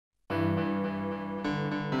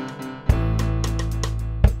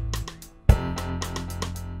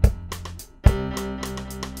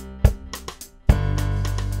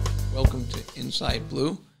Inside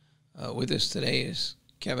Blue. With us today is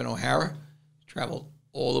Kevin O'Hara. Traveled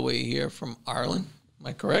all the way here from Ireland. Am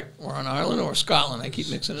I correct? We're on Ireland or Scotland? I keep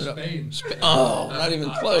mixing it up. Spain. Oh, not even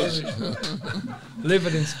close.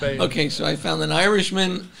 Living in Spain. Okay, so I found an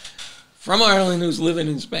Irishman from Ireland who's living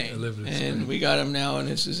in Spain. Spain. We got him now, and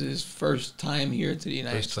this is his first time here to the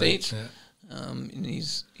United States. Yeah. And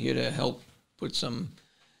he's here to help put some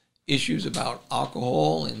issues about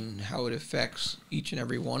alcohol and how it affects each and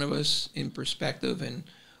every one of us in perspective, and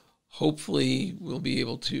hopefully we'll be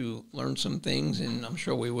able to learn some things, and I'm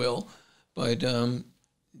sure we will. But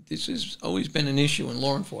this has always been an issue in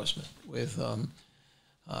law enforcement with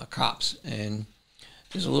cops, and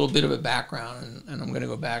there's a little bit of a background, and I'm going to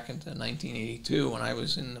go back into 1982 when I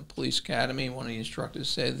was in the police academy. One of the instructors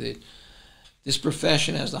said that this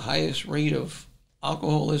profession has the highest rate of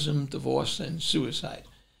alcoholism, divorce, and suicide.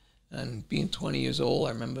 And being 20 years old,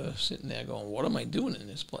 I remember sitting there going, what am I doing in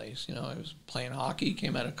this place? You know, I was playing hockey,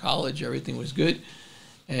 came out of college, everything was good.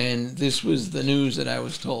 And this was the news that I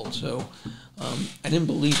was told. So I didn't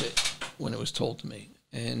believe it when it was told to me.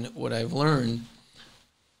 And what I've learned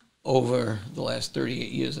over the last 38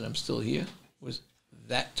 years that I'm still here was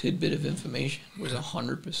that tidbit of information was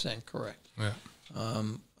 100% correct. Yeah.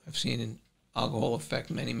 I've seen alcohol affect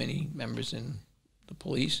many, many members in the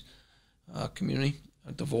police community.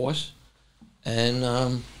 Divorce,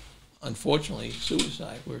 and unfortunately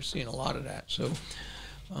suicide. We're seeing a lot of that. So,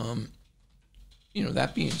 you know,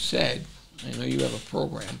 that being said, I know you have a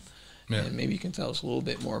program, and maybe you can tell us a little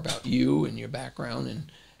bit more about you and your background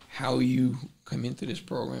and how you come into this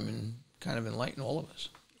program and kind of enlighten all of us.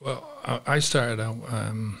 Well, I started out,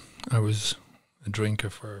 I was a drinker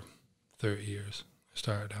for 30 years. I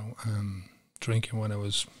started out drinking when I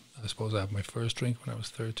suppose I had my first drink when I was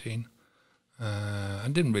 13. I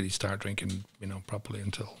didn't really start drinking, you know, properly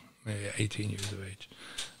until maybe 18 years of age.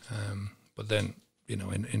 But then, you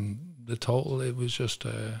know, in the total, it was just,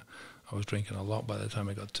 I was drinking a lot by the time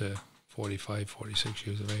I got to 45, 46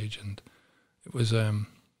 years of age. And it was, yeah,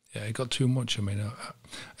 it got too much. I mean,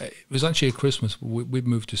 it was actually at Christmas. We'd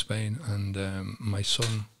moved to Spain, and my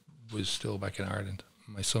son was still back in Ireland.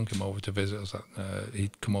 My son came over to visit us.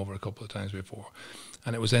 He'd come over a couple of times before.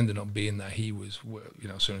 And it was ending up being that he was, you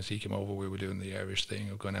know, as soon as he came over, we were doing the Irish thing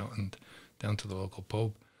of going out and down to the local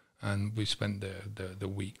pub. And we spent the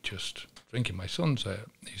week just drinking. My son's,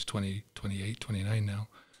 he's 28, 29 now.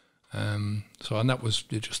 So, and that was,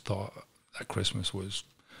 you just thought that Christmas was,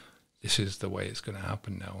 this is the way it's going to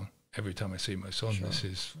happen now. Every time I see my son, sure,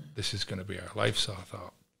 this is going to be our life. So I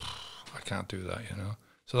thought, I can't do that, you know.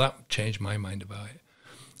 So that changed my mind about it.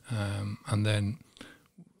 And then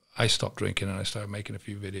I stopped drinking and I started making a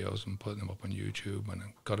few videos and putting them up on YouTube, and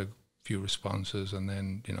I got a few responses, and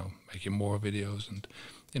then, you know, making more videos, and,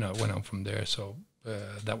 you know, it went on from there. So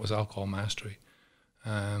that was Alcohol Mastery.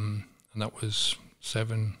 And that was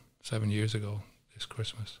seven years ago this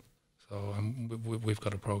Christmas. So we've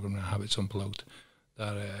got a program now, Habits Unplugged,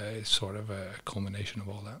 that is sort of a culmination of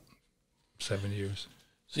all that, 7 years.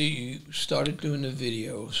 So you started doing the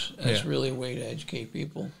videos as really a way to educate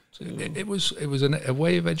people? It was a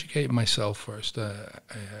way of educating myself first, and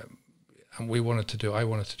I wanted to do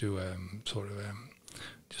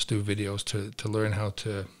just do videos to learn how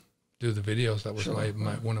to do the videos. That was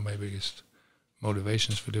one of my biggest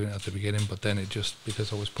motivations for doing it at the beginning. But then it just,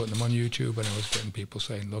 because I was putting them on YouTube and I was getting people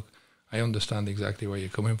saying, look, I understand exactly where you're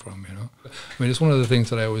coming from, you know. I mean, it's one of the things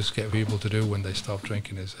that I always get people to do when they stop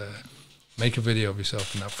drinking is make a video of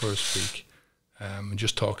yourself in that first week, and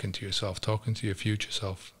just talking to yourself, talking to your future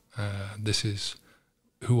self. This is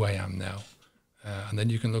who I am now. And then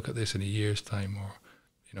you can look at this in a year's time, or,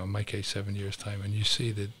 you know, in my case, 7 years' time, and you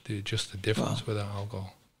see just the difference without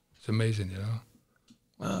alcohol. It's amazing, you know.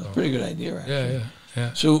 Wow, that's a pretty good idea, actually.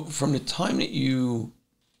 Yeah. So from the time that you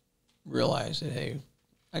realized that, hey,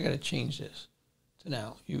 I got to change this, to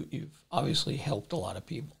now, you've obviously helped a lot of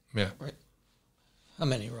people. Yeah. Right? How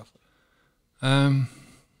many, roughly?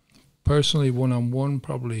 Personally, one-on-one,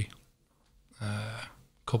 probably a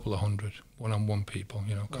couple of hundred one-on-one people,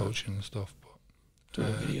 you know, coaching and stuff. But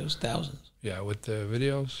doing videos, thousands. Yeah, with the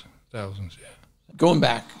videos, thousands. Yeah. Going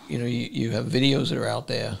back, you know, you have videos that are out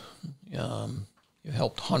there. You've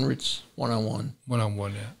helped hundreds one-on-one.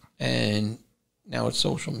 One-on-one, yeah. And now it's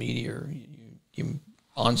social media. You're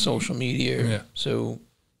on social media. Yeah. So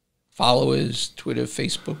followers, Twitter,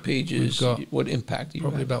 Facebook pages. What impact do you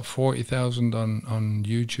have? Probably about 40,000 on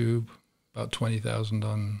YouTube, about 20,000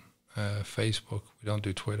 on Facebook. We don't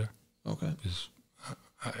do Twitter. Okay. Because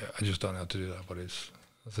I just don't know how to do that, but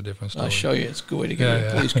that's a different story. I'll show you. It's a good way to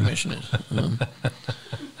get police commissioners.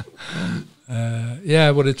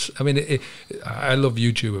 Yeah, but it's. I mean, I love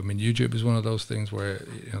YouTube. I mean, YouTube is one of those things where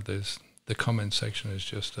there's the comment section is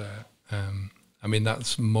just. I mean,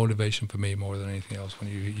 that's motivation for me more than anything else. When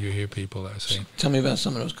you hear people that are saying, tell me about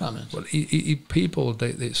some of those comments. Well, people.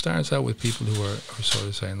 It starts out with people who are sort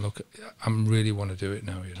of saying, "Look, I really want to do it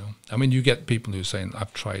now." I mean, you get people who are saying,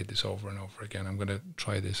 "I've tried this over and over again. I'm going to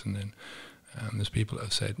try this," and then there's people that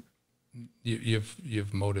have said,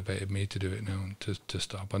 "You've motivated me to do it now and to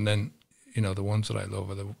stop." And then the ones that I love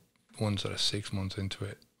are the ones that are 6 months into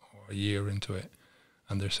it or a year into it,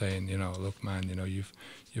 and they're saying, "Look, man,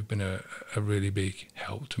 you've been a really big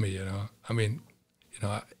help to me." I mean,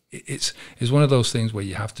 it's one of those things where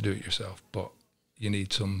you have to do it yourself, but you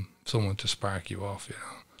need someone to spark you off.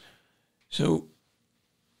 So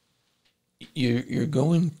you're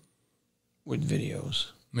going with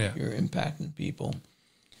videos. Yeah. You're impacting people.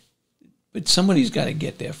 But somebody's got to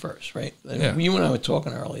get there first, right? Yeah. You and I were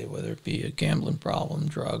talking earlier, whether it be a gambling problem,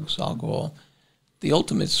 drugs, alcohol, the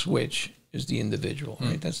ultimate switch is the individual,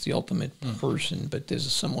 right? That's the ultimate person, but there's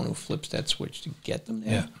someone who flips that switch to get them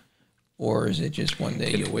there. Yeah. Or is it just one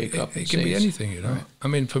day you wake up and it can be anything, Right. I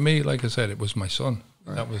mean, for me, like I said, it was my son.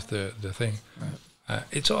 Right. That was the thing. Right. I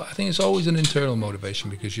think it's always an internal motivation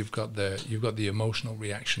because you've got the emotional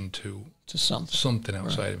reaction to something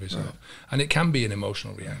outside of yourself, and it can be an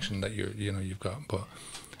emotional reaction that you've got, but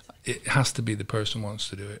it has to be the person wants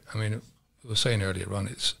to do it. I mean, I was saying earlier on,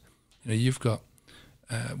 it's you've got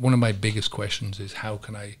one of my biggest questions is how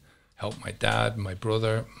can I help my dad, my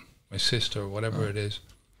brother, my sister, whatever it is,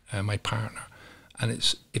 my partner, and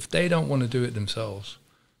it's if they don't want to do it themselves,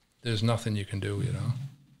 there's nothing you can do.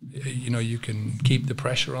 You can keep the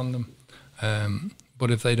pressure on them, but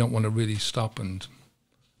if they don't want to really stop and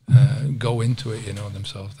go into it,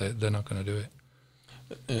 themselves, they're not going to do it.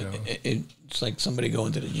 It's like somebody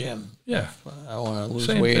going to the gym. Yeah, I want to lose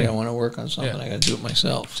Same weight. thing. I want to work on something. Yeah. I got to do it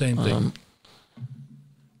myself. Same thing.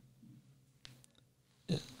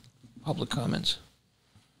 Public comments.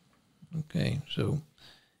 Okay, so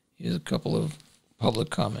here's a couple of public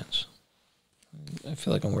comments. I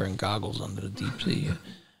feel like I'm wearing goggles under the deep sea.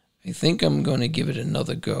 I think I'm going to give it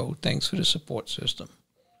another go. Thanks for the support system.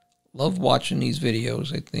 Love watching these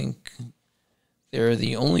videos. I think they're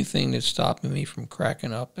the only thing that's stopping me from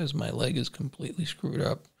cracking up as my leg is completely screwed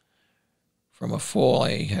up from a fall.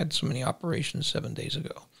 I had so many operations 7 days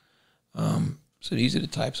ago. So these are the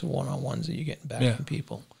types of one-on-ones that you're getting back from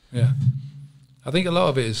people. Yeah. I think a lot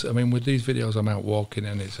of it is, I mean, with these videos, I'm out walking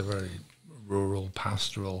and it's a very rural,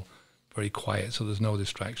 pastoral, very quiet, so there's no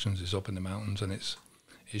distractions. It's up in the mountains and it's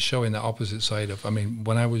showing the opposite side of, I mean,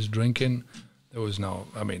 when I was drinking, there was no,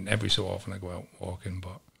 I mean, every so often I go out walking,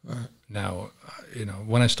 but now,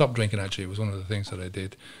 when I stopped drinking, actually, it was one of the things that I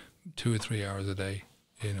did 2 or 3 hours a day,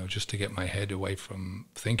 just to get my head away from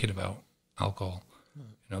thinking about alcohol.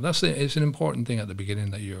 It's an important thing at the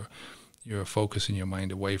beginning that you're focusing your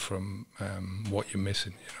mind away from what you're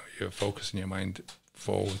missing. You're focusing your mind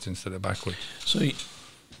forwards instead of backwards. So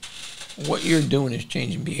what you're doing is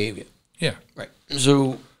changing behavior. Yeah. Right.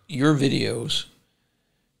 So your videos,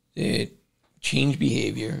 it change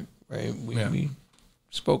behavior, right? We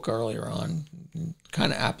spoke earlier on,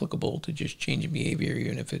 kind of applicable to just changing behavior,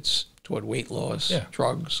 even if it's toward weight loss,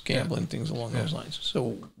 drugs, gambling, things along those lines.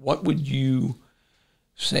 So what would you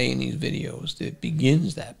say in these videos that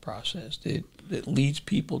begins that process, that leads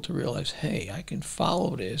people to realize, hey, I can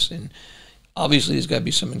follow this? And obviously there's got to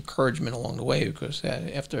be some encouragement along the way, because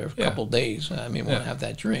after a couple of days, I mean, want to have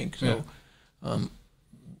that drink. So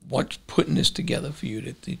what's putting this together for you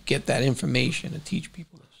to get that information, to teach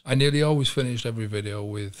people this? I nearly always finished every video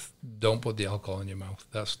with, don't put the alcohol in your mouth.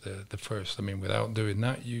 That's the first. I mean, without doing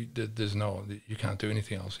that, you can't do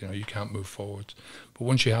anything else. You can't move forwards. But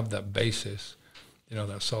once you have that basis,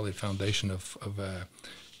 that solid foundation of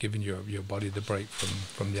giving your body the break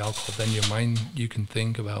from the alcohol, then your mind, you can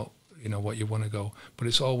think about, what you want to go. But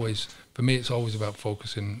it's always, for me, it's always about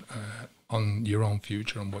focusing on your own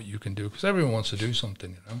future and what you can do, because everyone wants to do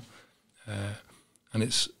something, and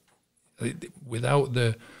it's without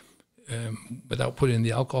putting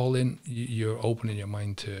the alcohol in, you're opening your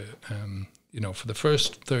mind to, for the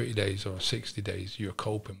first 30 days or 60 days, you're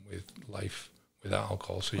coping with life without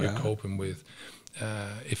alcohol. So you're coping with,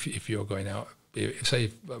 if you're going out,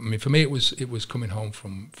 for me, it was coming home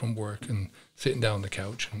from work and sitting down on the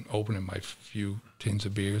couch and opening my few tins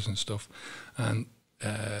of beers and stuff, and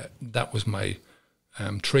that was my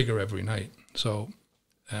trigger every night. So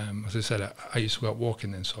as I said, I used to go out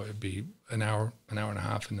walking then, so it'd be an hour and a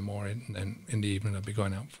half in the morning, and then in the evening I'd be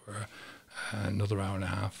going out for another hour and a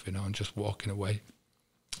half, and just walking away.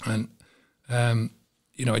 And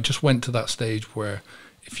it just went to that stage where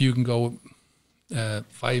if you can go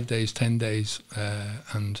 5 days, 10 days,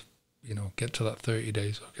 and get to that 30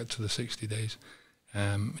 days or get to the 60 days.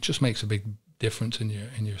 It just makes a big difference in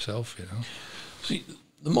yourself. See,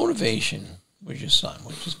 the motivation was your son,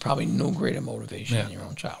 which is probably no greater motivation than your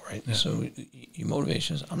own child, right? Yeah. So your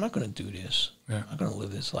motivation is, I'm not going to do this. Yeah. I'm going to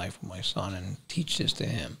live this life with my son and teach this to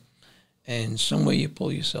him. And some way you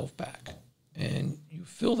pull yourself back and you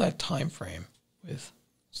fill that time frame with,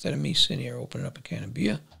 instead of me sitting here opening up a can of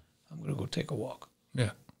beer, I'm going to go take a walk.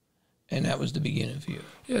 Yeah. And that was the beginning for you.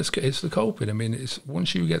 Yeah, it's the coping. I mean, it's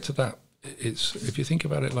once you get to that, it's, if you think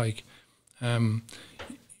about it like,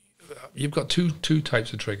 you've got two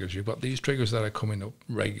types of triggers. You've got these triggers that are coming up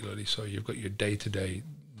regularly. So you've got your day-to-day,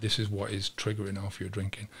 this is what is triggering off your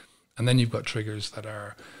drinking. And then you've got triggers that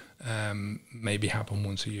are maybe happen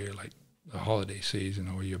once a year, like the holiday season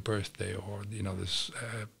or your birthday or, there's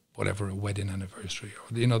whatever, a wedding anniversary.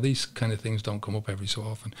 Or, these kind of things don't come up every so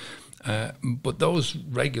often. But those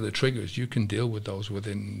regular triggers, you can deal with those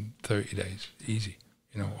within 30 days, easy.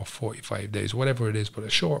 Or 45 days, whatever it is, but a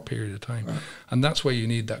short period of time. Right. And that's where you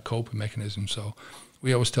need that coping mechanism. So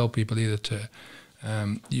we always tell people either to,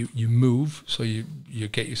 you move, so you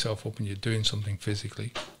get yourself up and you're doing something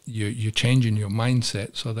physically. You're changing your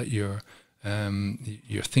mindset so that you're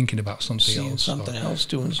thinking about something Seeing else. Something else,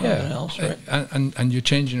 doing something else, right? And you're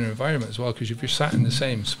changing your environment as well, because if you're sat in the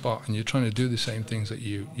same spot and you're trying to do the same things that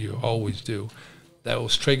you always do,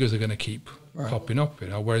 those triggers are going to keep popping up.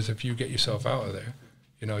 Whereas if you get yourself out of there,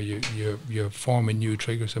 you're forming new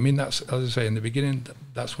triggers. I mean, that's, as I say in the beginning,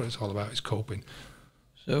 that's what it's all about, is coping.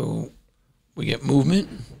 So we get movement,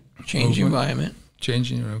 change your environment.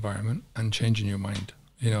 Changing your environment and changing your mind.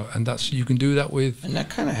 And that's, you can do that with... And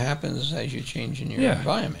that kind of happens as you're changing your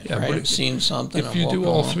environment, right? But seeing something. If you do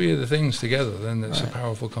all three of the things together, then it's a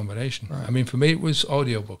powerful combination. Right. I mean, for me, it was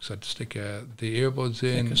audiobooks. I'd stick the earbuds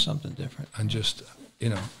in. Think of something different. And just,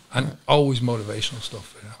 and always motivational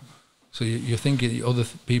stuff, So you're thinking other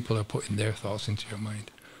people are putting their thoughts into your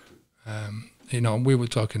mind. And we were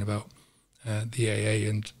talking about the AA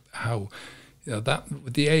and how, that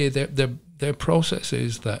with the AA, their process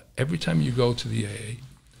is that every time you go to the AA,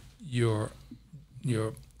 you're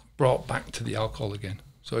brought back to the alcohol again.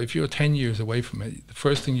 So if you're 10 years away from it, the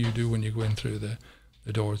first thing you do when you go in through the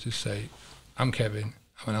doors is say, I'm Kevin,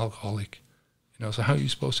 I'm an alcoholic. So how are you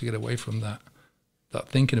supposed to get away from that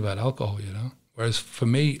thinking about alcohol, Whereas for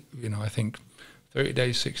me, I think 30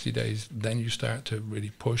 days, 60 days, then you start to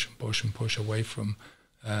really push and push and push away from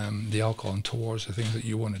the alcohol and towards the things that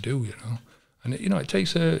you want to do, And, it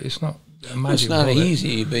takes it's not a magic It's not bullet.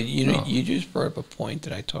 easy, but, you just brought up a point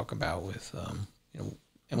that I talk about with,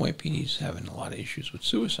 NYPD's having a lot of issues with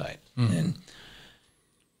suicide. And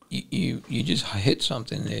you just hit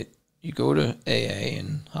something that you go to AA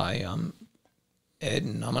and, hi, I'm Ed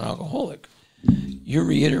and I'm an alcoholic. You're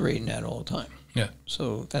reiterating that all the time. Yeah.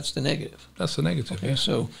 So that's the negative. That's the negative. Okay.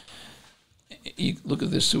 So you look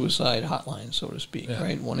at this suicide hotline, so to speak,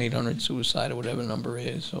 right? 1-800-SUICIDE or whatever the number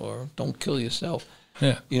is, or don't kill yourself.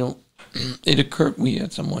 Yeah. It occurred, we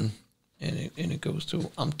had someone, and it goes to,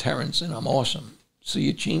 I'm Terrence and I'm awesome. So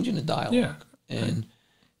you're changing the dialogue. Yeah. And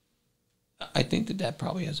I think that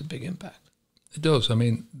probably has a big impact. It does. I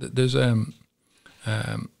mean, there's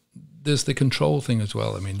the control thing as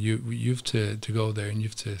well. I mean, you've to go there and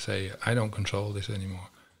you've to say, I don't control this anymore.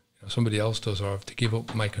 Somebody else does, or I have to give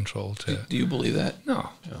up my control to... Do you believe that? No.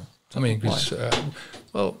 I mean, because,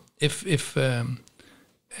 if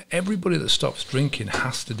everybody that stops drinking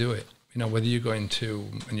has to do it, whether you're going to,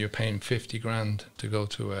 and you're paying 50 grand to go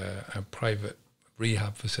to a private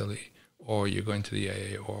rehab facility, or you're going to the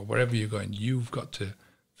AA, or wherever you're going, you've got to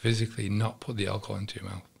physically not put the alcohol into your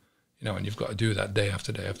mouth. And you've got to do that day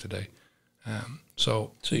after day after day.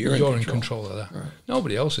 So you're in control of that. Right.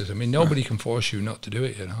 Nobody else is. I mean, nobody can force you not to do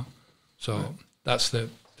it, So that's the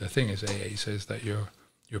thing is AA says that you're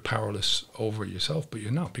powerless over yourself, but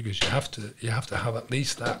you're not, because you have to have at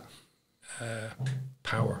least that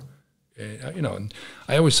power. And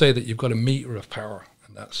I always say that you've got a meter of power,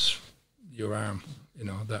 and that's your arm.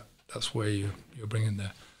 That's where you're bringing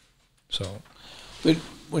the. So, but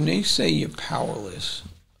when they say you're powerless.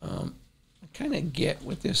 I kind of get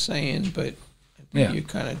what they're saying, but I think you're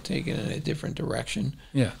kind of taking it in a different direction.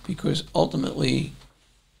 Yeah. Because ultimately,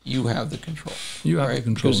 you have the control. You have the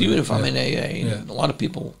control. Because even if I'm in AA, and a lot of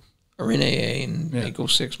people are in AA and they go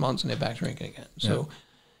 6 months and they're back drinking again. So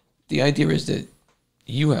the idea is that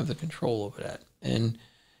you have the control over that. And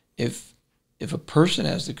if a person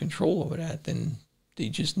has the control over that, then they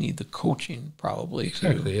just need the coaching probably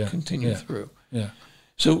to continue through. Yeah.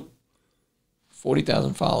 So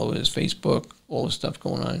 40,000 followers, Facebook, all this stuff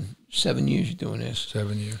going on. 7 years you're doing this.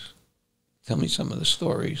 7 years. tell me some of the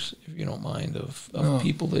stories, if you don't mind, of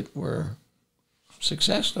people that were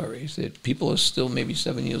success stories, that people are still maybe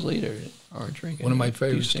 7 years later are drinking. One of my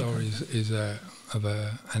favorite stories is of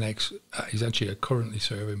an ex. He's actually a currently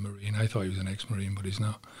serving Marine. I thought he was an ex-Marine, but he's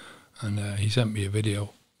not. And he sent me a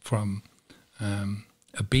video from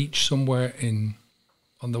a beach somewhere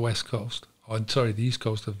on the west coast. Oh, sorry, the east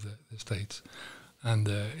coast of the States. And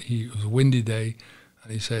it was a windy day,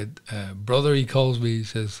 and he said, "Brother," he calls me. He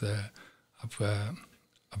says,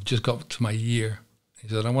 "I've just got to my year." He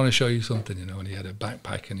said, "I want to show you something, you know." And he had a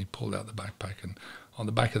backpack, and he pulled out the backpack, and on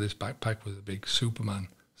the back of this backpack was a big Superman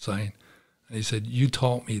sign. And he said, "You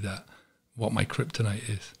taught me that what my kryptonite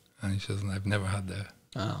is." And he says, "And I've never had that."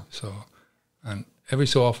 Wow. So, and every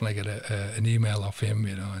so often I get an email off him,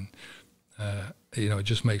 you know, and you know, it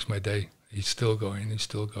just makes my day. He's still going, and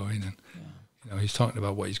you know, he's talking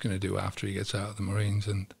about what he's going to do after he gets out of the Marines,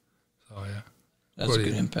 and so yeah, that's a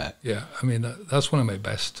good impact. Yeah, I mean that's one of my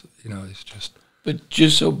best. You know, it's just. But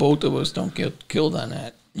just so both of us don't get killed on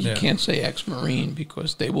that, you can't say ex-Marine,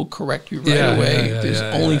 because they will correct you right away. There's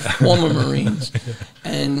only former Marines.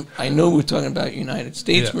 And I know we're talking about United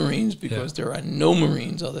States Marines, because there are no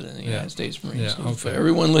Marines other than the United States Marines. So for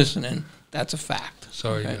everyone listening, that's a fact.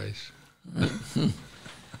 Sorry, guys.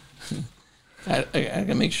 I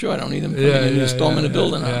can make sure I don't need them coming in and storming the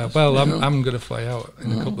building. Yeah. Well, I'm going to fly out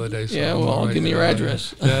in a couple of days. So well, give me your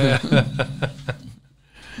address.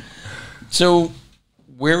 So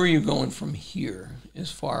where are you going from here as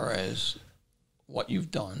far as what you've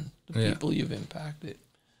done, the people you've impacted?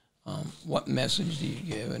 What message do you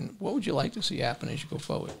give, and what would you like to see happen as you go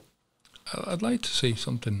forward? I'd like to see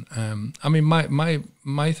something. I mean,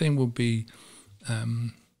 my thing would be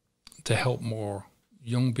to help more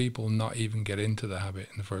young people not even get into the habit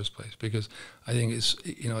in the first place, because I think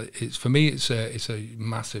it's for me it's a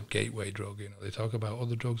massive gateway drug. You know, they talk about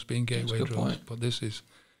other drugs being gateway drugs, point. But this is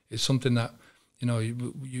something that, you know,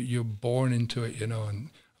 you're born into it. You know, and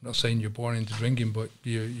I'm not saying you're born into drinking, but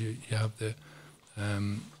you have the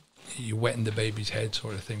you wetting the baby's head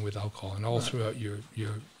sort of thing with alcohol, and all throughout your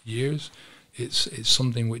years, it's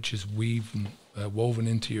something which is woven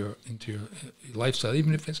into your lifestyle,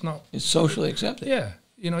 even if it's not. It's socially accepted. Yeah,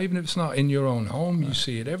 you know, even if it's not in your own home, you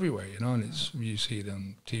see it everywhere. You know, and you see it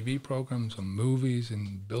on TV programs, on movies,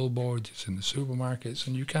 in billboards, it's in the supermarkets,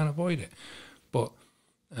 and you can't avoid it. But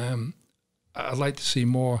I'd like to see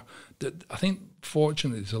more. I think,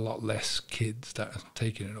 fortunately, there's a lot less kids that are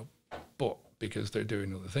taking it up, but because they're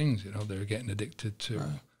doing other things, you know, they're getting addicted to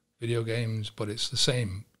video games, but it's the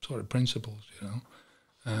same sort of principles, you know.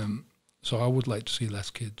 So I would like to see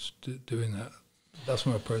less kids doing that. That's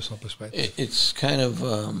from a personal perspective. It's kind of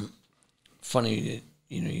funny that,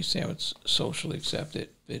 you know, you say how it's socially accepted,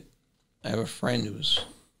 but I have a friend who's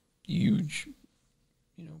a huge,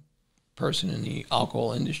 you know, person in the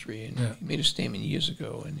alcohol industry, and he made a statement years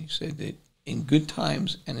ago, and he said that in good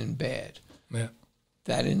times and in bad,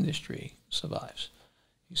 that industry survives.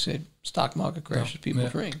 He said, stock market crashes, people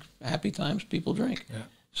drink. Happy times, people drink. Yeah.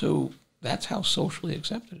 So that's how socially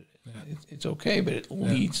accepted it is. Yeah. It's okay, but it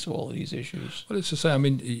leads to all of these issues. Well, it's the same. I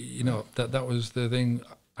mean, you know, that was the thing.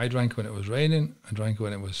 I drank when it was raining. I drank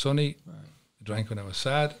when it was sunny. Right. I drank when I was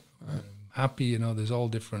sad. Right. Happy. You know, there's all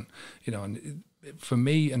different. You know, and for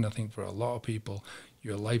me, and I think for a lot of people,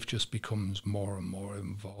 your life just becomes more and more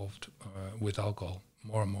involved with alcohol.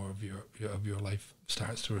 More and more of your life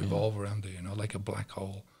starts to revolve around it. You know, like a black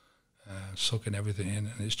hole, sucking everything in,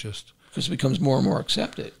 and it's just. Because it becomes more and more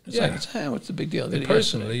accepted. It's like, what's the big deal?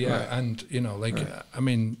 Personally, and you know, like I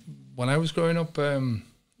mean, when I was growing up,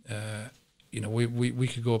 you know, we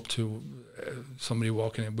could go up to somebody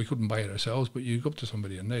walking in. We couldn't buy it ourselves, but you go up to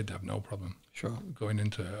somebody and they'd have no problem. Sure. Going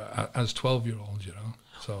into as 12-year-olds, you know.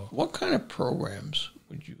 So, what kind of programs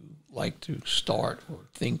would you like to start or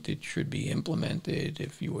think that should be implemented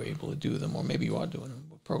if you were able to do them, or maybe you are doing them?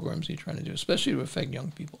 What programs are you trying to do, especially to affect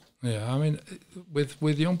young people? Yeah, I mean,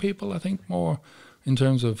 with young people, I think more in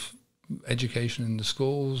terms of education in the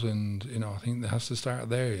schools, and you know, I think it has to start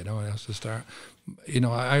there. You know, it has to start. You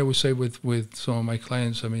know, I always say with some of my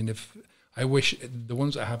clients, I mean, if I wish the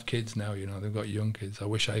ones that have kids now, you know, they've got young kids. I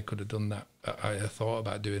wish I could have done that. I thought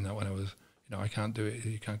about doing that when I was, you know, I can't do it.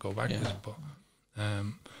 You can't go backwards. Yeah. But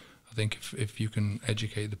I think if you can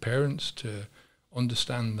educate the parents to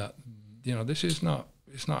understand that, you know, this is not.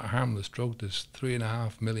 It's not a harmless drug. There's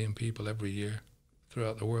 3.5 million people every year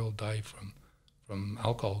throughout the world die from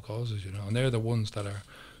alcohol causes, you know, and they're the ones that are.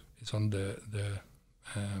 It's on the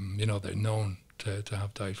you know, they're known to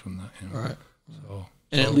have died from that. You know? Right.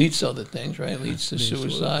 And it leads to other things, right? It leads to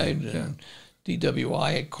suicide and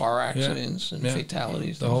DWI, car accidents and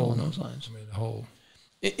fatalities, things along those lines. I mean, the whole.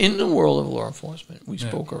 In the world of law enforcement, we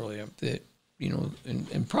spoke earlier that, you know,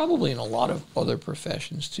 and probably in a lot of other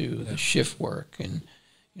professions too, the shift work, and,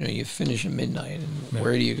 you know, you finish at midnight and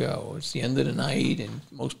where do you go? It's the end of the night and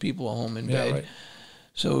most people are home in bed. Right.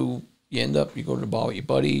 So you end up, you go to the bar with your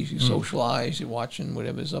buddies, you socialize, you're watching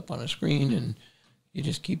whatever's up on the screen, and you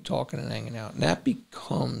just keep talking and hanging out. And that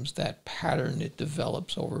becomes that pattern that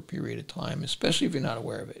develops over a period of time, especially if you're not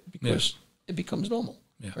aware of it, because it becomes normal,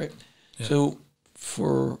 right? Yeah. So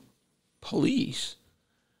for police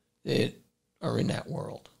that are in that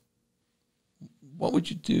world, what would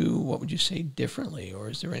you do? What would you say differently? Or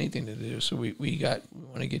is there anything to do? So we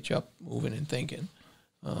want to get you up moving and thinking.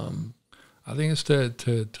 I think it's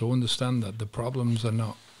to understand that the problems are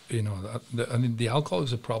not, you know, I mean, the alcohol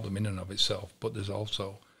is a problem in and of itself, but there's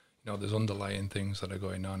also, you know, there's underlying things that are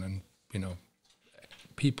going on, and, you know,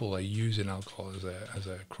 people are using alcohol as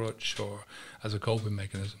a crutch or as a coping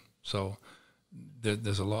mechanism. So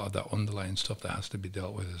there's a lot of that underlying stuff that has to be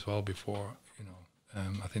dealt with as well before, you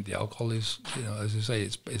know. I think the alcohol is, you know, as you say,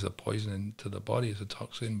 it's a poison to the body, it's a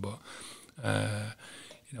toxin, but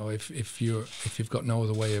you know, if you've got no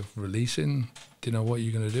other way of releasing, you know, what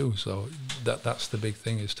you're going to do. So that's the big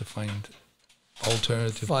thing, is to find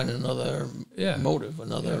alternative. Find another motive,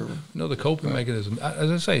 another coping mechanism. As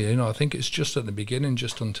I say, you know, I think it's just at the beginning,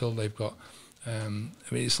 just until they've got. I mean,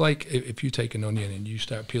 it's like if you take an onion and you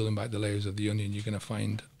start peeling back the layers of the onion, you're going to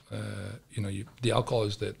find, you know, the alcohol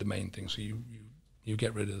is the main thing. So you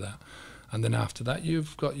get rid of that, and then after that,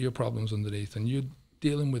 you've got your problems underneath, and you're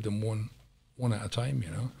dealing with them one at a time,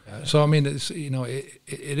 you know. Yeah. So I mean, it's, you know, it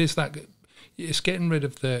is that, it's getting rid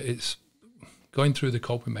of it's going through the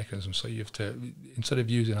coping mechanism. So you have to, instead of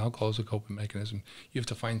using alcohol as a coping mechanism, you have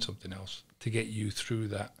to find something else to get you through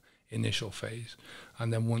that initial phase.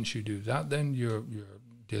 And then once you do that, then you're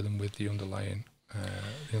dealing with the underlying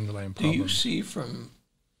problem. Do you see, from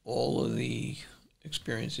all of the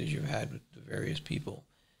experiences you've had with the various people,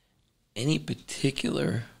 any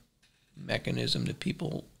particular mechanism that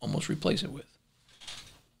people almost replace it with?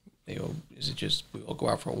 You know, is it just we all go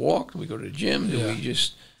out for a walk? Do we go to the gym? Do we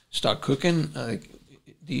just start cooking? Do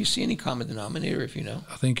you see any common denominator, if you know?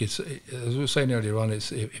 I think it's, as we were saying earlier on,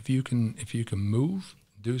 it's if you can move,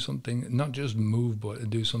 do something, not just move, but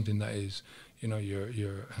do something that is, you know, you're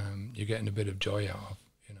getting a bit of joy out of,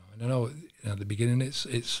 you know. And I know at the beginning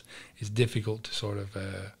it's difficult to sort of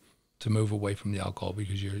to move away from the alcohol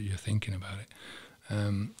because you're thinking about it.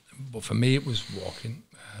 But for me, it was walking.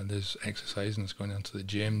 There's exercising. There's going down to the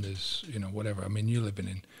gym. There's, you know, whatever. I mean, you're living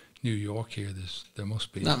in New York here. There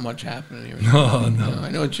must be not much happening here. No. You know,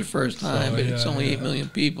 I know it's your first time, but it's only 8 million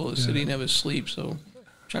people. The city never sleeps. So, I'm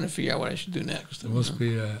trying to figure out what I should do next. There must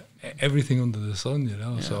be everything under the sun, you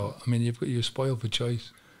know. Yeah. So, I mean, you're spoiled for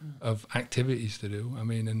choice of activities to do. I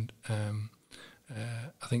mean, and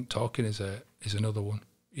I think talking is another one,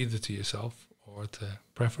 either to yourself or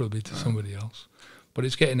preferably to somebody else. But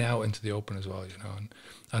it's getting out into the open as well, you know. And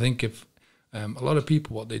I think if a lot of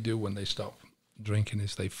people, what they do when they stop drinking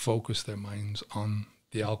is they focus their minds on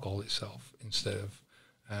the alcohol itself instead of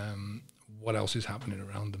what else is happening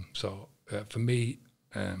around them. So for me,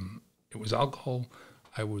 it was alcohol.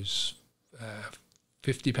 I was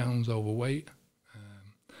 50 pounds overweight.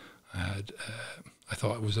 I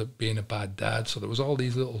thought I was being a bad dad. So there was all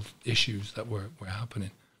these little issues that were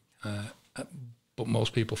happening. But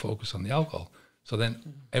most people focus on the alcohol. So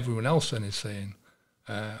then everyone else then is saying,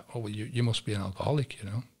 oh, well, you must be an alcoholic, you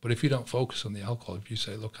know. But if you don't focus on the alcohol, if you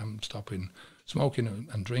say, look, I'm stopping smoking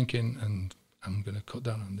and drinking and I'm going to cut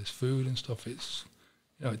down on this food and stuff, it's,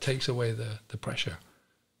 you know, it takes away the pressure.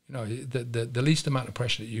 You know, the least amount of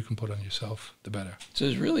pressure that you can put on yourself, the better. So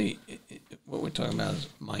it's really, what we're talking about is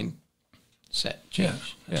mindset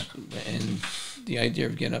change. Yeah. And the idea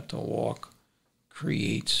of getting up to a walk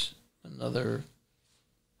creates another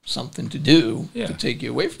something to do to take you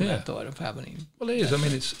away from that thought of happening. Well, it is. I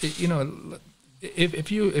mean, you know,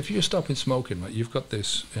 if you're stopping smoking, right, you've got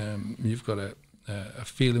this, you've got a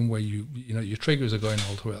feeling where you know your triggers are going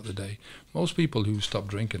all throughout the day. Most people who stop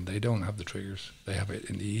drinking, they don't have the triggers. They have it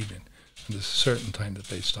in the evening. And there's a certain time that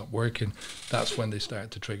they stop working. That's when they start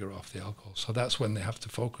to trigger off the alcohol. So that's when they have to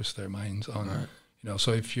focus their minds on, you know.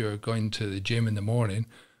 So if you're going to the gym in the morning,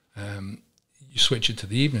 you switch it to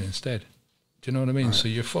the evening instead. Do you know what I mean? Right. So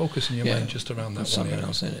you're focusing your mind just around that something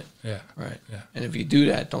else in it. Yeah. Right. Yeah. And if you do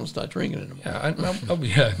that, don't start drinking in the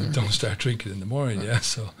morning. Don't start drinking in the morning. Yeah.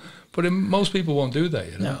 So, but most people won't do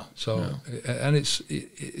that, you know. No. So, and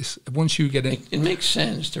it's once you get in, it makes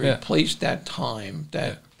sense to replace that time,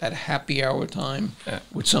 that happy hour time,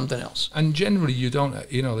 with something else. And generally, you don't,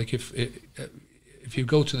 you know, like if you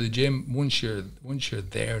go to the gym, once you're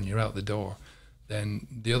there and you're out the door, then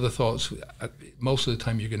the other thoughts, most of the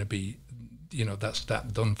time you're going to be, that's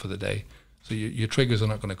that done for the day. So your triggers are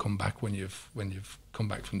not going to come back when you've come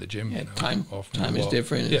back from the gym. Yeah, time is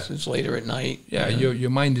different. Yeah. It's later at night. Yeah, your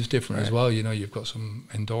mind is different as well. You've got some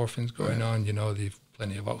endorphins going on. You've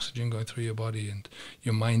plenty of oxygen going through your body, and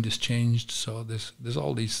your mind is changed. So there's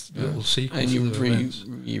all these little sequences.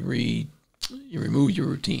 And you remove your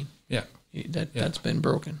routine. Yeah, that's been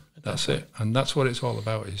broken. That's it, and that's what it's all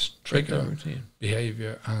about: is trigger,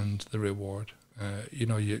 behavior, and the reward.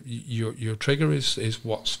 Your trigger is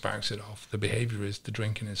what sparks it off. The behavior is the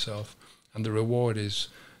drinking itself, and the reward is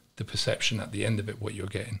the perception at the end of it, what you're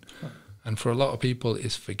getting. Right. And for a lot of people,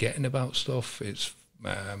 it's forgetting about stuff. It's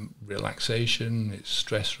relaxation. It's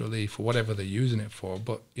stress relief, or whatever they're using it for.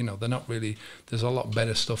 But they're not really. There's a lot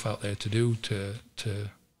better stuff out there to do to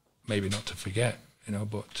maybe not to forget,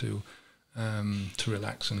 but to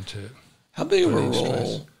relax and to. How big of a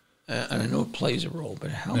role? And I know it plays a role,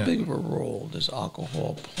 but how big of a role does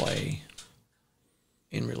alcohol play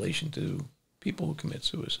in relation to people who commit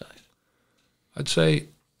suicide? I'd say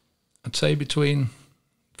between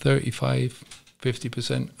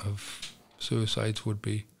 35-50% of suicides would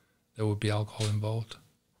be alcohol involved.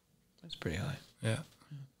 That's pretty high. Yeah.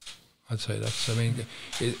 I'd say that's. I mean,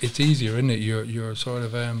 it's easier, isn't it? You're sort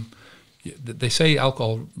of. They say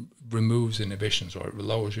alcohol removes inhibitions, or it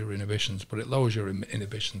lowers your inhibitions, but it lowers your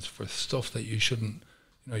inhibitions for stuff that you shouldn't.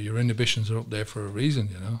 Your inhibitions are up there for a reason.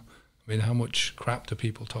 I mean, how much crap do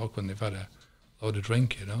people talk when they've had a load of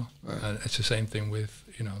drink? Right. And it's the same thing with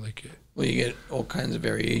Well, you get all kinds of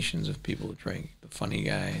variations of people who drink. The funny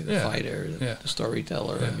guy, the fighter, the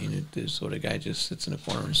storyteller. Yeah. I mean, the sort of guy just sits in a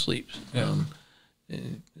corner and sleeps. Yeah.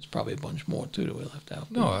 There's probably a bunch more too that we left out.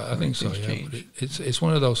 No, I think so. Yeah, but it's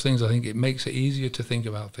one of those things. I think it makes it easier to think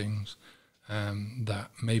about things that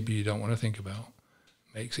maybe you don't want to think about.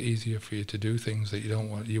 Makes it easier for you to do things that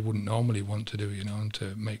you wouldn't normally want to do. And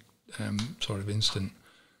to make sort of instant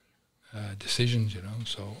decisions.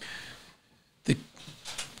 So the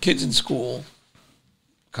kids in school,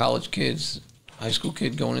 college kids. High school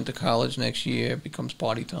kid going into college next year becomes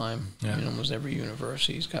party time. Yeah. Almost every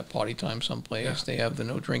university's got party time someplace. Yeah. They have the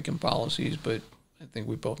no drinking policies, but I think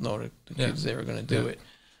we both know that the kids there are going to do it.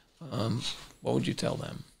 What would you tell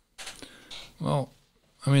them? Well,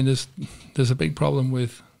 I mean, there's a big problem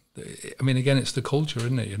with. I mean, again, it's the culture,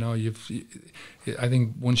 isn't it? I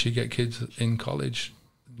think once you get kids in college,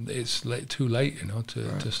 it's too late,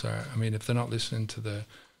 to start. I mean, if they're not listening to the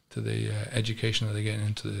education that they're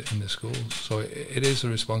getting in the schools. So it is a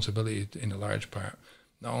responsibility in a large part,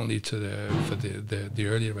 not only for the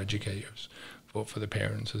earlier educators, but for the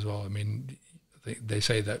parents as well. I mean, they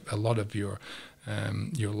say that a lot of your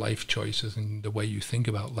life choices and the way you think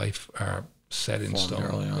about life are set in stone.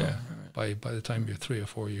 Early on. Yeah, right. By the time you're 3 or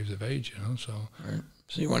 4 years of age, So. Right.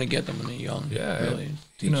 So you want to get them when they're young. Yeah, really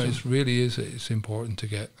it really is. It's important to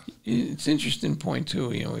get. It's an interesting point too.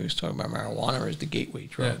 We was talking about marijuana as the gateway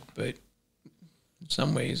drug, but in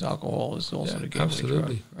some ways, alcohol is also the gateway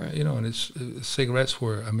absolutely. drug. Right. And it's cigarettes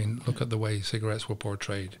were. I mean, look at the way cigarettes were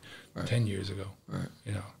portrayed 10 years ago. Right.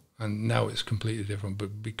 And now it's completely different.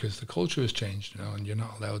 But because the culture has changed, and you're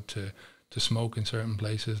not allowed to smoke in certain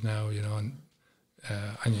places now,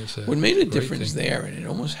 and it's what made a difference there, and it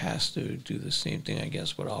almost has to do the same thing, I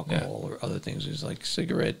guess, with alcohol or other things, is like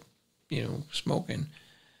cigarette, smoking.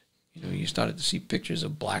 You started to see pictures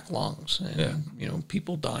of black lungs and,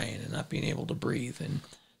 people dying and not being able to breathe. And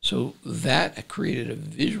so that created a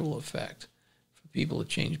visual effect for people to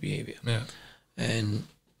change behavior. Yeah. And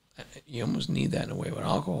you almost need that in a way with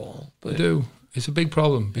alcohol. But you do. It's a big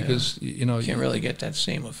problem because, you can't really get that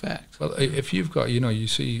same effect. Well, if you've got, you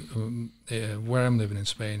see where I'm living in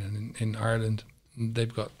Spain and in Ireland,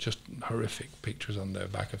 they've got just horrific pictures on the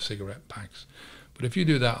back of cigarette packs. But if you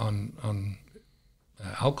do that on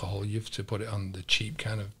alcohol, you have to put it on the cheap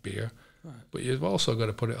can of beer. Right. But you've also got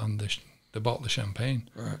to put it on the bottle of champagne.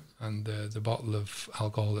 Right. And the bottle of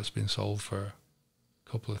alcohol that's been sold for a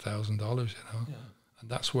couple of $1,000, Yeah. And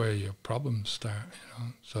that's where your problems start,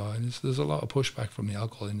 So there's a lot of pushback from the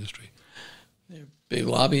alcohol industry. They're a big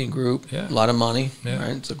lobbying group, a lot of money,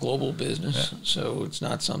 right? It's a global business, so it's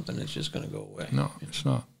not something that's just going to go away. No, it's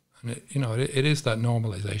not. And it is that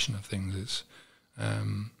normalization of things. It's,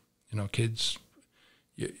 kids.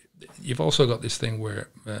 You've also got this thing where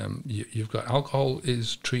you've got alcohol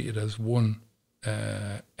is treated as one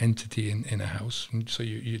entity in a house, and so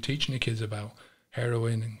you're teaching the kids about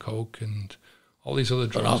heroin and coke and all these other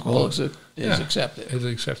drugs. But alcohol is accepted. It's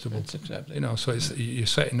acceptable. It's accepted. So you're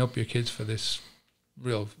setting up your kids for this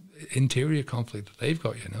real interior conflict that they've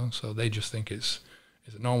got, Mm-hmm. So they just think it's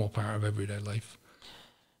a normal part of everyday life.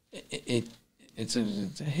 It it's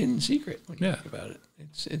a hidden secret when you Yeah. think about it.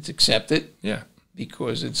 It's accepted Yeah.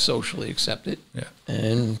 because it's socially accepted. Yeah.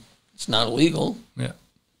 And it's not illegal. Yeah.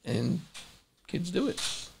 And kids do it.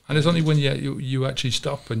 And it's only when you actually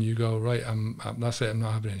stop and you go, right, that's it, I'm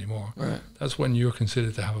not having it anymore. Right. That's when you're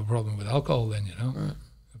considered to have a problem with alcohol then, you know. Right.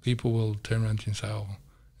 People will turn around to you and say, oh,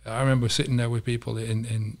 I remember sitting there with people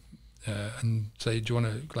and say, do you want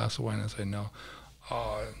a glass of wine? And I say, no.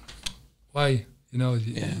 Oh, why? You know,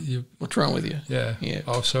 you what's wrong with you? Yeah. Yeah.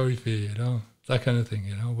 Oh, sorry for you, you know, that kind of thing,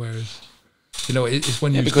 you know, whereas, you know, it's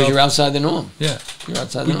when you because stop, you're outside the norm. Yeah. You're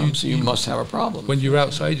outside the norm, so you must have a problem. When you're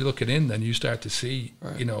outside, you're looking in, then you start to see,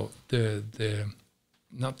 Right. you know, the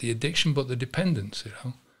not the addiction, but the dependence, you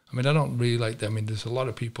know. I mean, I don't really like that. I mean, there's a lot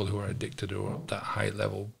of people who are addicted or at that high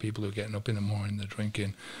level, people who are getting up in the morning, they're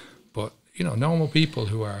drinking. But, you know, normal people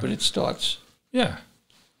who are... But it starts... Yeah.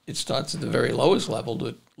 It starts at the very lowest level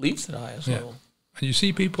that leads to the highest level. And you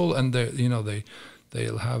see people and, you know,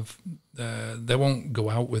 they'll have... they won't go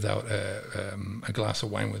out without a glass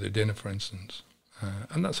of wine with their dinner, for instance.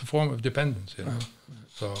 And that's a form of dependence, you know. Right.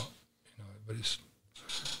 So, you know, but it's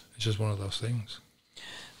just one of those things.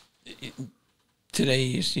 Today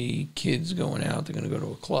you see kids going out, they're going to go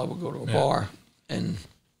to a club or go to a bar, and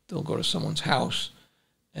they'll go to someone's house,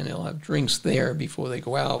 and they'll have drinks there before they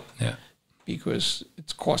go out, because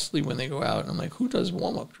it's costly when they go out. And I'm like, who does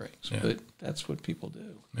warm-up drinks? But that's what people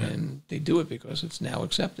do, and they do it because it's now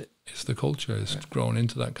accepted. It's the culture. It's grown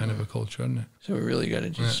into that kind of a culture, isn't it? So we really got to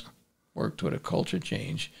just work toward a culture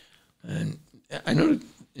change. And I know that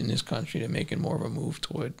in this country they're making more of a move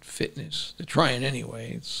toward fitness. They're trying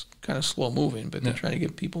anyway. It's kind of slow moving, but they're trying to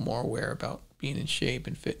get people more aware about being in shape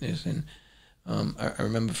and fitness. And I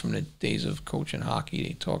remember from the days of coaching hockey,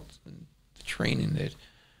 they talked in the training that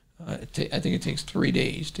I think it takes 3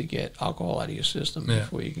 days to get alcohol out of your system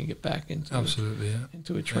before you can get back into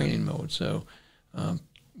into a training mode. So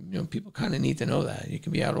you know, people kind of need to know that. You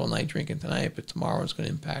can be out all night drinking tonight, but tomorrow it's going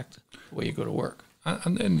to impact the way you go to work.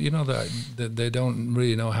 And then, you know, that they don't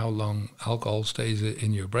really know how long alcohol stays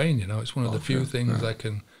in your brain, you know. It's one of the few things that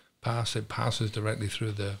can pass. It passes directly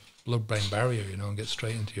through the blood-brain barrier, you know, and gets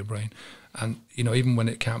straight into your brain. And, you know, even when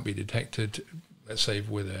it can't be detected, let's say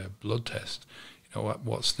with a blood test, you know,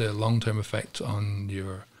 what's the long-term effect on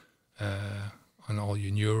your, on all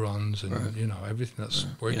your neurons and, you know, everything that's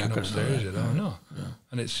working upstairs, you don't know.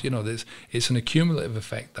 And it's, you know, it's an accumulative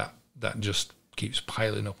effect that just keeps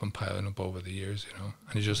piling up over the years, you know,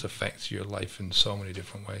 and it just affects your life in so many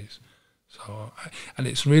different ways. So, and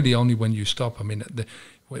it's really only when you stop. I mean,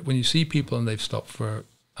 when you see people and they've stopped for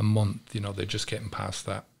a month, you know, they're just getting past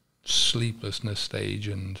that sleeplessness stage,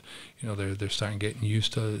 and you know, they're starting getting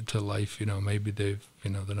used to life. You know, maybe they're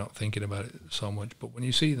not thinking about it so much. But when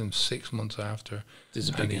you see them 6 months after,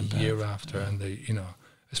 and a year after, and they, you know,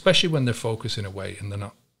 especially when they're focusing away and they're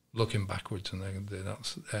not looking backwards, and they're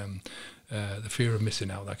not the fear of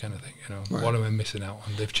missing out, that kind of thing, you know. What am I missing out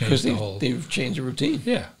on? They've changed they've changed the routine.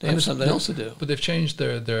 Yeah, they have something else to do. But they've changed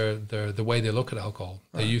the way they look at alcohol.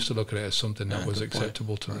 They used to look at it as something that was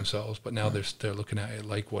acceptable to themselves, but now they're looking at it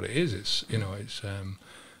like what it is. It's, you know,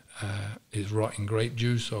 it's rotting grape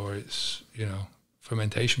juice, or it's, you know,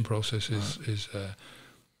 fermentation process is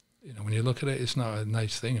you know, when you look at it, it's not a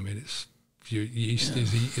nice thing. I mean, it's your yeast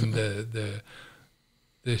is eating the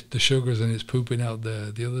sugars, and it's pooping out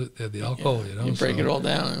the alcohol. You know, you break it all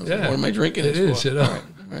down. What am I drinking? It is, you know.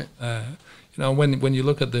 Right. You know, when you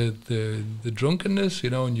look at the drunkenness,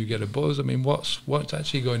 you know, and you get a buzz. I mean, what's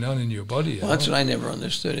actually going on in your body? Well, that's what I never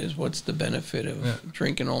understood, is what's the benefit of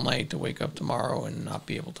drinking all night to wake up tomorrow and not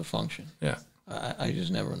be able to function? Yeah, I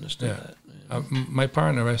just never understood that. You know? My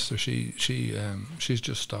partner Esther, she's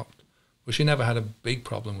just stopped, but she never had a big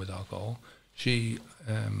problem with alcohol. She,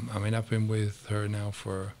 I mean, I've been with her now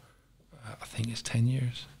for, I think it's 10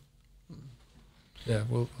 years. Yeah,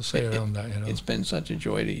 we'll say around that, you know. It's been such a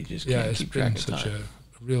joy that you just can't keep track of time. Yeah, it's been such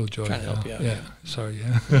a real joy. Trying to help you out. Yeah, sorry,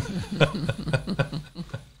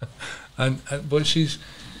 and but she's,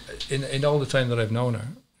 in all the time that I've known her,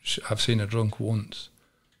 I've seen her drunk once.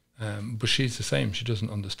 But she's the same. She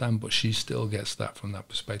doesn't understand, but she still gets that from that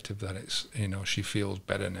perspective, that it's, you know, she feels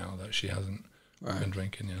better now that she hasn't been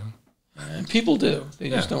drinking, you know. And people do. They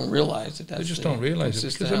just don't realize that. They just don't realize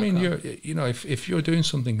it, because I mean, you know, if you're doing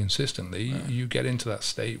something consistently, you get into that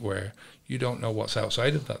state where you don't know what's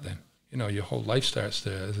outside of that. Then, you know, your whole life starts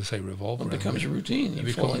to, as I say, revolve around. It becomes your routine.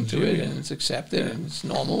 You fall into it, and it's accepted, and it's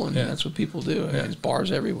normal, and that's what people do. I mean, there's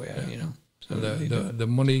bars everywhere, you know. So the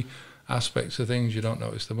money aspects of things, you don't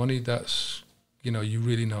notice the money. That's, you know, you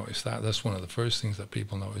really notice that. That's one of the first things that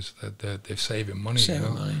people notice, that they're saving money.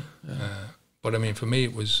 Saving money. But I mean, for me,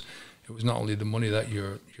 it was it was not only the money that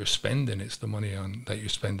you're spending, it's the money that you're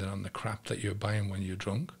spending on the crap that you're buying when you're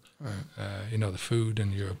drunk. Right. You know, the food,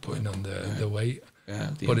 and you're putting on the weight.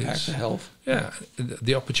 Yeah, the impact to health. Yeah,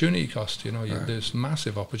 the opportunity cost. You know, there's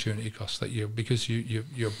massive opportunity costs that because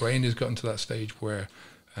your brain has gotten to that stage where,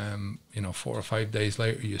 you know, 4 or 5 days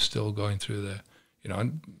later you're still going through the, you know,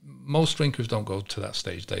 and most drinkers don't go to that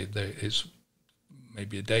stage. They it's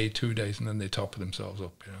maybe a day, 2 days, and then they top themselves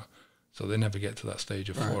up. You know, so they never get to that stage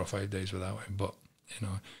of 4 or 5 days without it. But you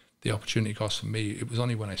know, the opportunity cost for me, it was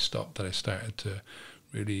only when I stopped that I started to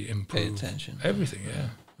really improve. Pay attention. Everything.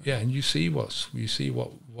 Yeah, and you see what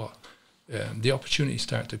the opportunities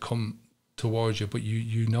start to come towards you, but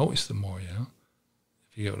you notice them more, you know,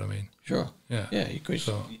 if you get what I mean. Sure. Yeah. Yeah, because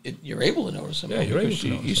you're able to notice them. Yeah, you're able to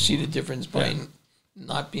notice you see the difference by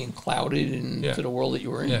not being clouded into the world that you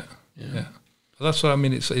were in. Yeah, yeah. Well, that's what I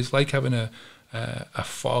mean. It's like having a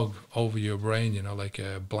fog over your brain, you know, like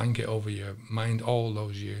a blanket over your mind all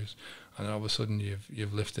those years. And all of a sudden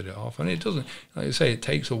you've lifted it off. And it doesn't, like I say, it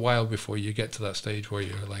takes a while before you get to that stage where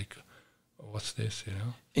you're like, oh, what's this, you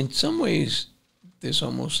know? In some ways, this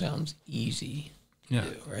almost sounds easy to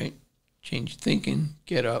do, right? Change thinking,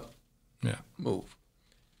 get up, move.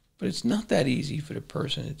 But it's not that easy for the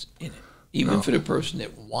person that's in it. Even for the person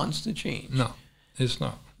that wants to change. No, it's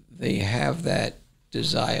not. They have that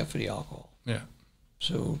desire for the alcohol. Yeah.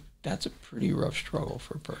 So that's a pretty rough struggle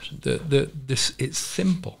for a person. It's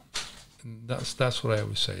simple. That's what I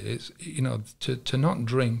always say. It's, you know, to not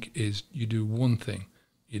drink is you do one thing,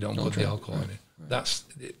 you don't put the alcohol in it. Right.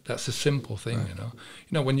 That's a simple thing, you know.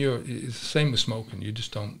 You know, when it's the same with smoking, you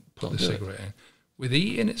just don't put the cigarette in. With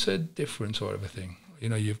eating, it's a different sort of a thing. You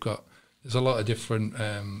know, there's a lot of different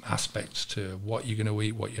aspects to what you're going to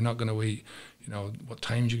eat, what you're not going to eat. You know, what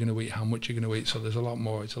times you're going to eat, how much you're going to eat. So there's a lot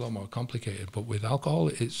more. It's a lot more complicated. But with alcohol,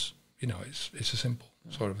 it's, you know, it's a simple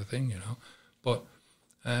sort of a thing, you know. But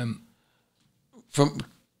from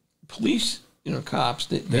police, you know, cops,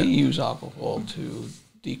 they use alcohol to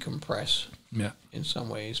decompress in some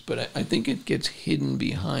ways. But I think it gets hidden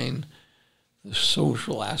behind the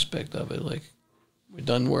social aspect of it. Like, we're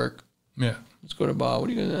done work. Yeah. Let's go to a bar. What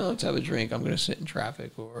are you going to do? Let's have a drink. I'm going to sit in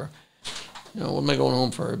traffic. Or, you know, what am I going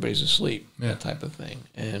home for? Everybody's asleep. That type of thing.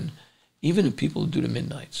 And even if people do the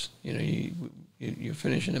midnights, you know, you're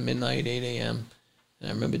finishing at midnight, 8 a.m. And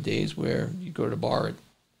I remember days where you go to the bar at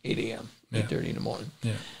 8 a.m., 8:30 in the morning.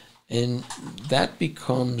 Yeah. And that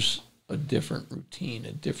becomes a different routine,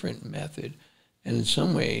 a different method. And in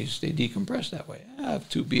some ways, they decompress that way. I have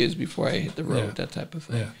 2 beers before I hit the road, that type of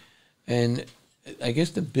thing. Yeah. And I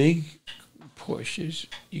guess the big push is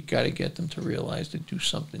you got to get them to realize to do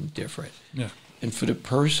something different. Yeah. And for the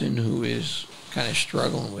person who is kind of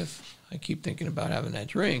struggling with, I keep thinking about having that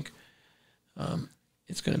drink,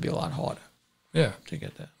 it's going to be a lot harder. Yeah. To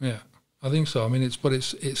get that. Yeah, I think so. I mean, it's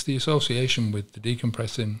the association with the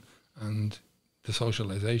decompressing and the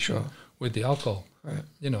socialization with the alcohol. Right.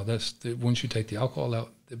 You know, once you take the alcohol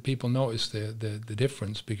out, the people notice the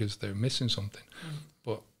difference because they're missing something.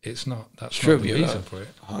 But that's not the reason for it.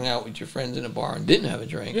 Hung out with your friends in a bar and didn't have a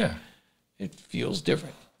drink. Yeah. It feels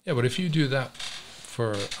different. Yeah, but if you do that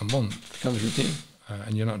for a month, it becomes routine.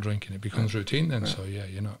 And you're not drinking, it becomes routine then. So yeah,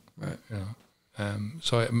 you're not. Right. You know.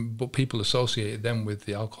 But people associate them with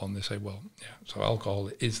the alcohol, and they say, well, yeah, so alcohol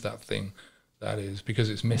is that thing. That is because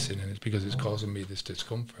it's missing, and it's because it's causing me this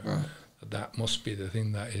discomfort. Right. That must be the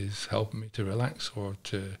thing that is helping me to relax or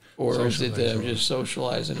to. Or is it that I'm just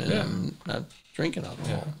socializing and I'm not drinking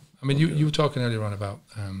alcohol? Yeah. I mean, you were talking earlier on about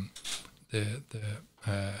the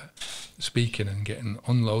speaking and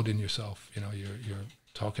unloading yourself. You know, you're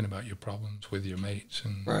talking about your problems with your mates,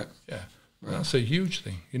 and that's a huge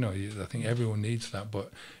thing. You know, I think everyone needs that,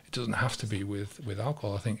 but it doesn't have to be with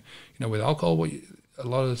alcohol. I think, you know, with alcohol, a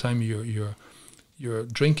lot of the time you're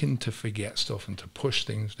drinking to forget stuff and to push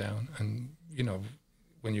things down, and you know,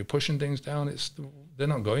 when you're pushing things down, they're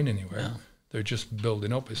not going anywhere. No. They're just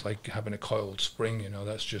building up. It's like having a coiled spring, you know,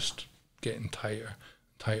 that's just getting tighter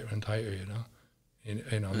and tighter, you know.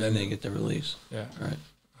 You know, and then they get the release. Yeah. Right.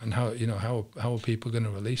 And how are people going to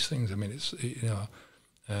release things? I mean, it's, you know,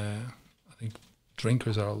 I think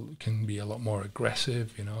drinkers can be a lot more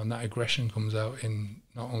aggressive, you know, and that aggression comes out in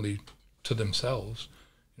not only to themselves,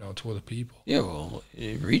 you know, to other people. Yeah, well,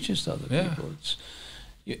 it reaches to other people.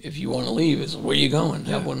 If you want to leave, it's where you going?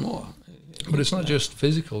 Have one more. But it's not just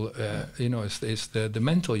physical, you know, it's the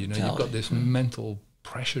mental, you know, you've got this mental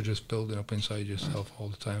pressure just building up inside yourself all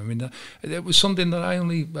the time. I mean, it was something that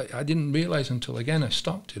I didn't realize until, again, I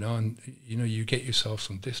stopped, you know, and, you know, you get yourself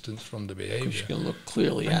some distance from the behavior. You can look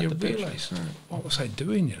clearly at the picture. What was I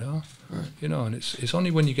doing, you know? Right. You know, and it's only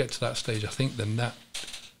when you get to that stage, I think, then that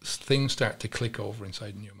things start to click over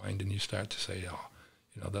inside in your mind, and you start to say, oh,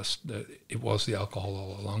 you know, it was the alcohol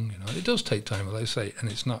all along. You know, it does take time, as I say,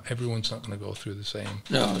 and it's not everyone's not going to go through the same.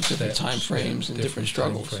 No, different time frames and different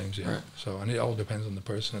struggles. Time frames, yeah. Right. So, and it all depends on the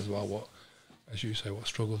person as well. What, as you say, what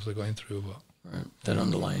struggles they're going through. But right. That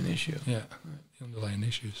underlying issue. Yeah, right. The underlying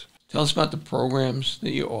issues. Tell us about the programs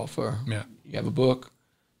that you offer. Yeah, you have a book.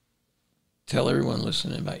 Tell everyone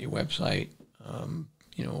listening about your website.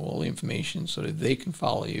 You know, all the information so that they can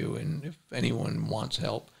follow you, and if anyone wants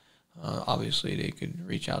help. Obviously, they could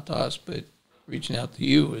reach out to us, but reaching out to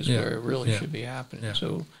you is where it really should be happening. Yeah.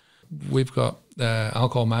 So we've got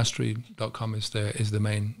alcoholmastery.com is the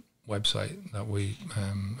main website that we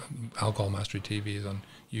Alcohol Mastery TV is on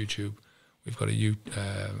YouTube. We've got a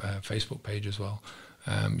Facebook page as well.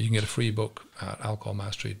 You can get a free book at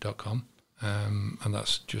alcoholmastery.com, and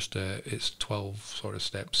that's just it's 12 sort of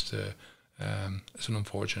steps to. It's an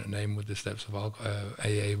unfortunate name with the steps of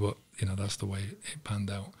AA, but you know that's the way it panned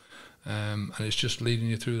out. And it's just leading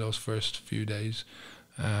you through those first few days.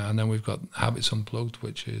 And then we've got Habits Unplugged,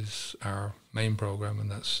 which is our main program, and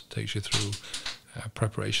that takes you through a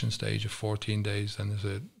preparation stage of 14 days. Then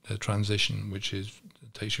there's a transition, which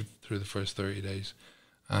takes you through the first 30 days.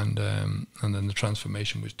 And then the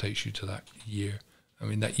transformation, which takes you to that year. I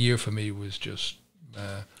mean, that year for me was just...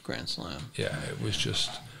 Grand Slam. Yeah, it was just...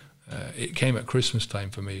 it came at Christmas time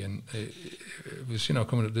for me, and it was, you know,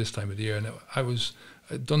 coming at this time of the year, and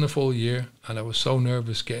I'd done the full year, and I was so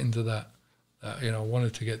nervous getting to that, you know, I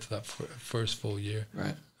wanted to get to that first full year.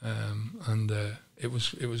 Right. And it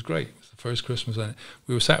was great. It was the first Christmas, and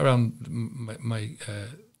we were sat around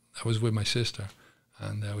I was with my sister,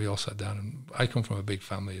 and we all sat down, and I come from a big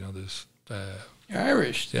family, you know, there's... You're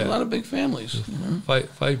Irish. Yeah. A lot of big families. Mm-hmm.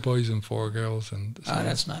 Five boys and 4 girls. And so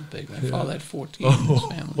that's not big. My father had 14 in his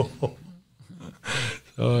family.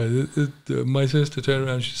 So my sister turned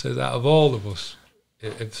around and she says, out of all of us,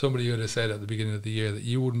 if somebody would have said at the beginning of the year that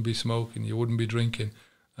you wouldn't be smoking, you wouldn't be drinking,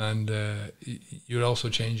 and you'd also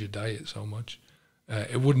change your diet so much,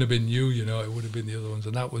 it wouldn't have been you, you know, it would have been the other ones.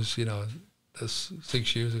 And that was, you know, that's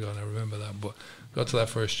 6 years ago, and I remember that. But got to that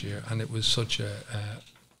first year, and it was such a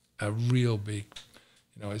real big,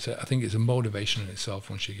 you know, I think it's a motivation in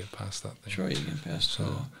itself once you get past that thing. Sure, you get past.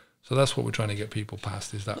 So that's what we're trying to get people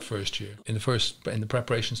past, is that first year. In the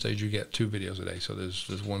preparation stage, you get 2 videos a day. So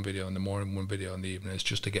there's 1 video in the morning, 1 video in the evening. It's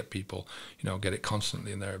just to get people, you know, get it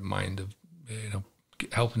constantly in their mind of, you know,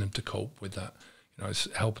 helping them to cope with that. You know, it's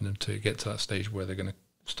helping them to get to that stage where they're going to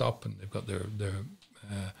stop, and they've got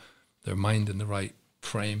their mind in the right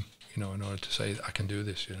frame, you know, in order to say, I can do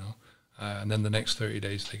this, you know. And then the next 30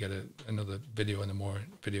 days, they get another video in the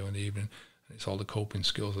morning, video in the evening. And it's all the coping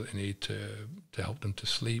skills that they need to help them to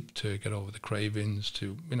sleep, to get over the cravings,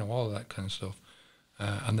 to, you know, all of that kind of stuff.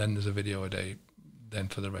 And then there's a video a day then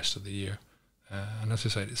for the rest of the year. And as I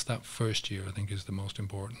said, it's that first year, I think, is the most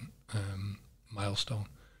important milestone.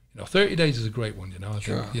 You know, 30 days is a great one, you know. I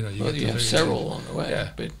sure. think, you know, you have several days along the way, yeah.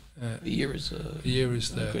 But the year is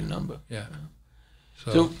a good number. Yeah.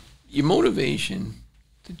 So your motivation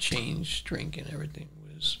to change drinking and everything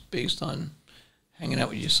was based on hanging out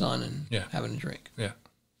with your son and having a drink. Yeah.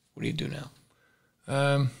 What do you do now?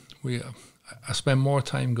 I spend more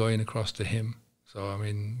time going across to him. So, I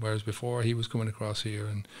mean, whereas before he was coming across here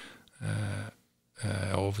and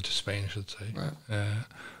over to Spain, I should say. Right.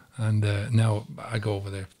 And now I go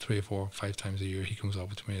over there 3 or 4 or 5 times a year. He comes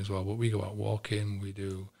over to me as well. But we go out walking. We do,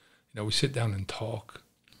 you know, we sit down and talk,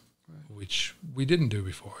 which we didn't do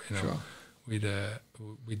before, you know. Sure.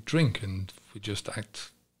 We'd drink and we'd just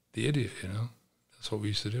act the idiot, you know. That's what we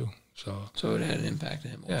used to do. So it had an impact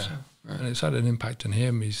on him also. Yeah, right. And it's had an impact on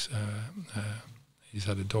him. He's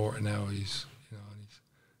had a daughter now. He's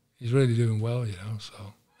really doing well, you know.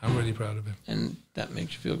 So I'm really proud of him. And that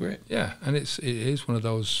makes you feel great. Yeah, and it is one of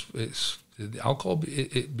those. It's the alcohol.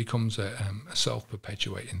 It becomes a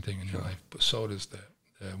self-perpetuating thing in your life. But so does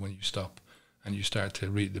when you stop and you start to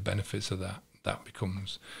reap the benefits of that. That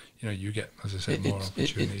becomes, you know, you get, as I said, more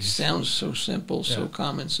opportunities. It sounds so simple, so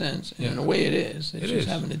common sense, and in a way it is. It's just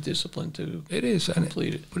having the discipline to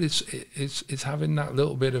complete it. But it's having that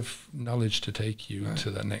little bit of knowledge to take you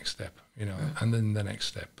to the next step, you know, and then the next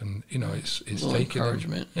step, and you know, it's taking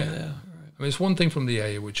encouragement. I mean, it's one thing from the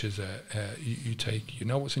AA, which is you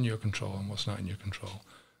know what's in your control and what's not in your control,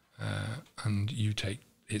 and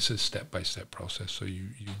it's a step-by-step process. So you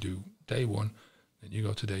do day 1. Then you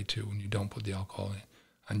go to day 2 and you don't put the alcohol in,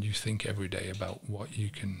 and you think every day about what you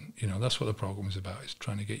can, you know, that's what the program is about, is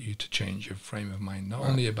trying to get you to change your frame of mind, not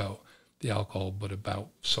only about the alcohol, but about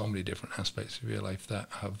so many different aspects of your life that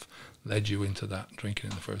have led you into that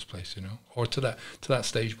drinking in the first place, you know, or to that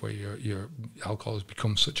stage where your alcohol has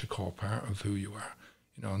become such a core part of who you are,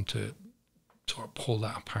 you know, and to sort of pull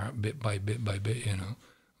that apart bit by bit by bit, you know.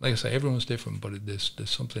 Like I say, everyone's different, but there's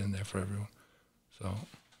something in there for everyone.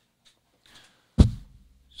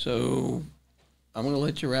 So I'm going to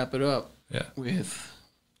let you wrap it up with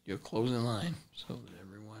your closing line so that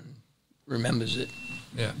everyone remembers it.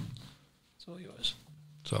 Yeah. It's all yours.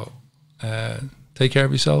 So take care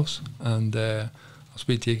of yourselves, and I'll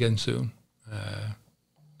speak to you again soon.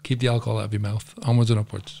 Keep the alcohol out of your mouth. Onwards and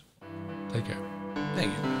upwards. Take care.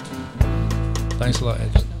 Thank you. Thanks a lot,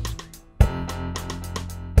 Ed.